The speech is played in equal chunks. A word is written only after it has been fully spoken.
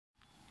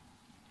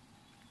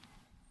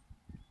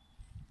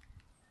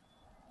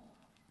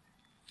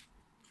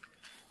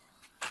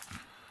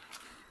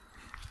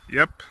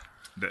Yep,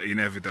 the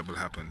inevitable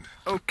happened.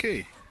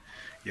 Okay,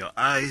 your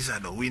eyes are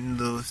the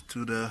windows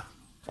to the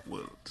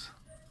world.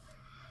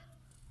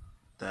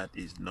 That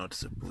is not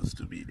supposed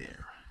to be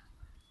there.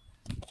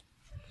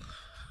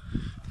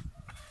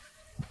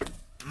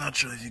 Not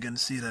sure if you can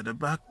see it at the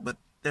back, but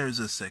there's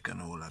a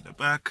second hole at the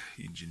back.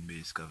 Engine bay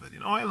is covered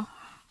in oil.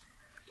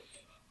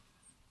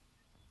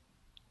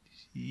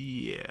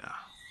 Yeah.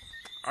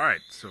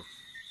 Alright, so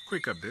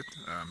quick update.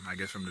 I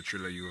guess from the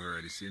trailer you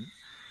already seen.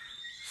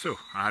 So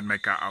I had my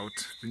car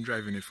out, been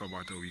driving it for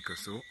about a week or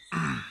so.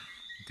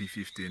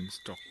 D15,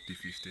 stock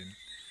D15.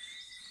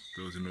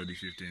 Those who know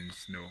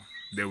D15s know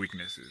their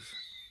weaknesses.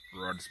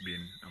 Rods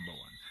being number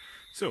one.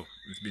 So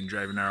it's been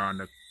driving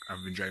around.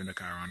 I've been driving the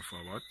car around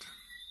for about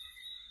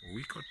a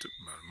week or two,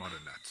 well, more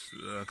than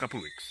that, a couple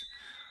weeks.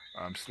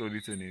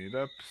 Slowly turning it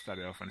up.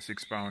 Started off on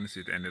 6 pounds.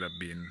 It ended up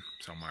being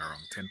somewhere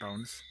around 10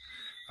 pounds.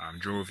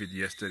 Drove it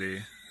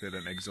yesterday. Had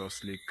an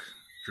exhaust leak.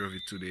 Drove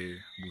it today.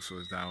 Boost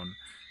was down.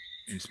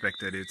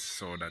 Inspected it.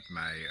 Saw that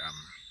my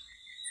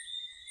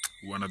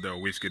one of the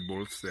wastegate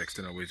bolts, the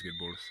external wastegate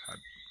bolts, had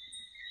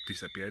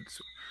disappeared.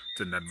 So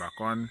turned that back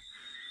on.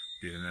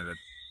 Did another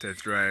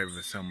test drive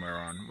somewhere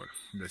around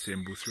the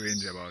same boost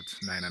range, about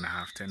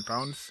 9.5–10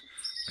 pounds.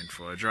 Went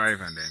for a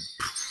drive and then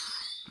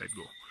poof, let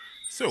go.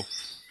 So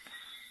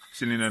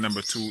cylinder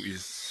number 2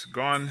 is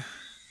gone.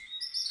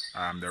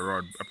 The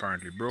rod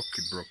apparently broke.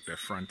 It broke the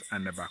front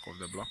and the back of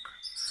the block.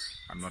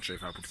 I'm not sure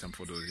if I'll put some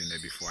photos in there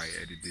before I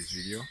edit this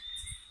video.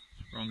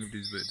 What's wrong with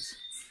these birds?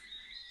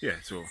 Yeah,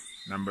 so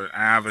I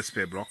have a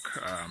spare block,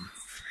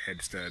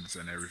 head studs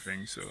and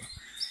everything, so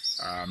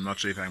I'm not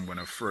sure if I'm going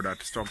to throw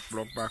that stock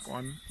block back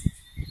on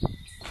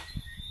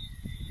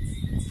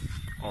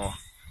or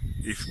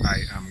if I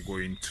am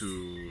going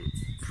to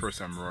throw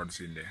some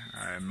rods in there.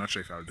 I'm not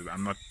sure if I'll do that.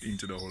 I'm not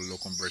into the whole low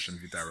compression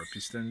Vitara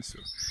piston, so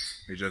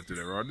we just do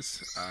the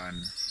rods.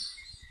 And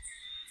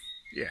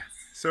yeah,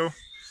 so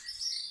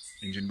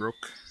engine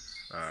broke.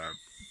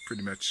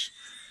 Pretty much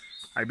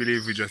I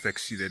believe we just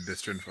exceeded the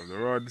strength of the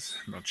rods.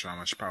 Not sure how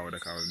much power the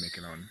car was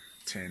making on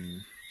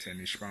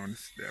 10-ish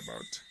pounds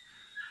thereabout.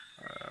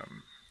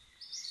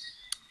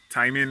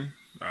 Timing,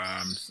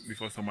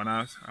 before someone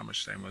asked how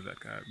much time was that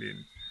car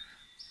been.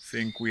 I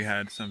think we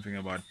had something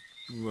about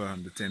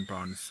the 10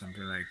 pounds,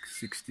 something like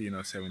 16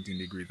 or 17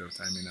 degrees of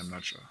timing, I'm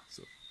not sure.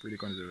 So pretty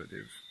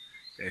conservative.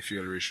 Air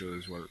fuel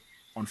ratios, well,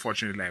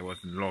 unfortunately I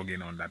wasn't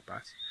logging on that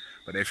pass,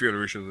 but air fuel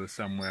ratios were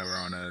somewhere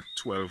around a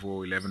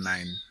 12.0,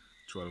 11.9,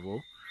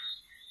 12.0,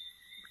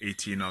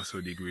 18 or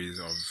so degrees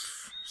of,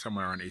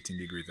 somewhere around 18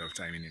 degrees of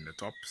timing in the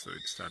top. So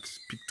it starts,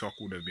 peak torque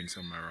would have been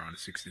somewhere around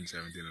 16,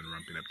 17 and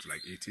ramping up to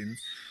like 18.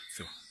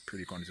 So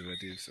pretty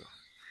conservative. So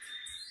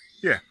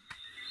yeah.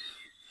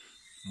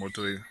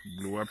 Motor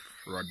blew up,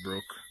 rod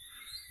broke.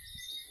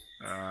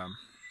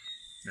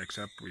 Next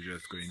up, we're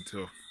just going to,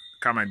 the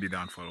car might be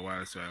down for a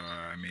while, so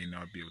I may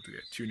not be able to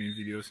get tuning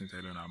videos since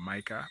I don't have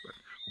my car, but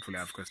hopefully I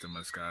have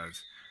customers'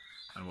 cars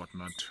and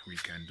whatnot. We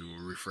can do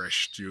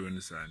refresh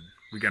tunes and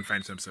we can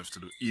find some stuff to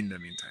do in the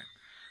meantime.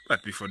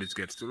 But before this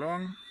gets too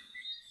long,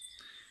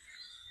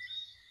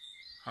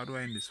 how do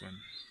I end this one?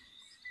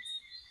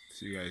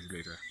 See you guys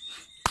later.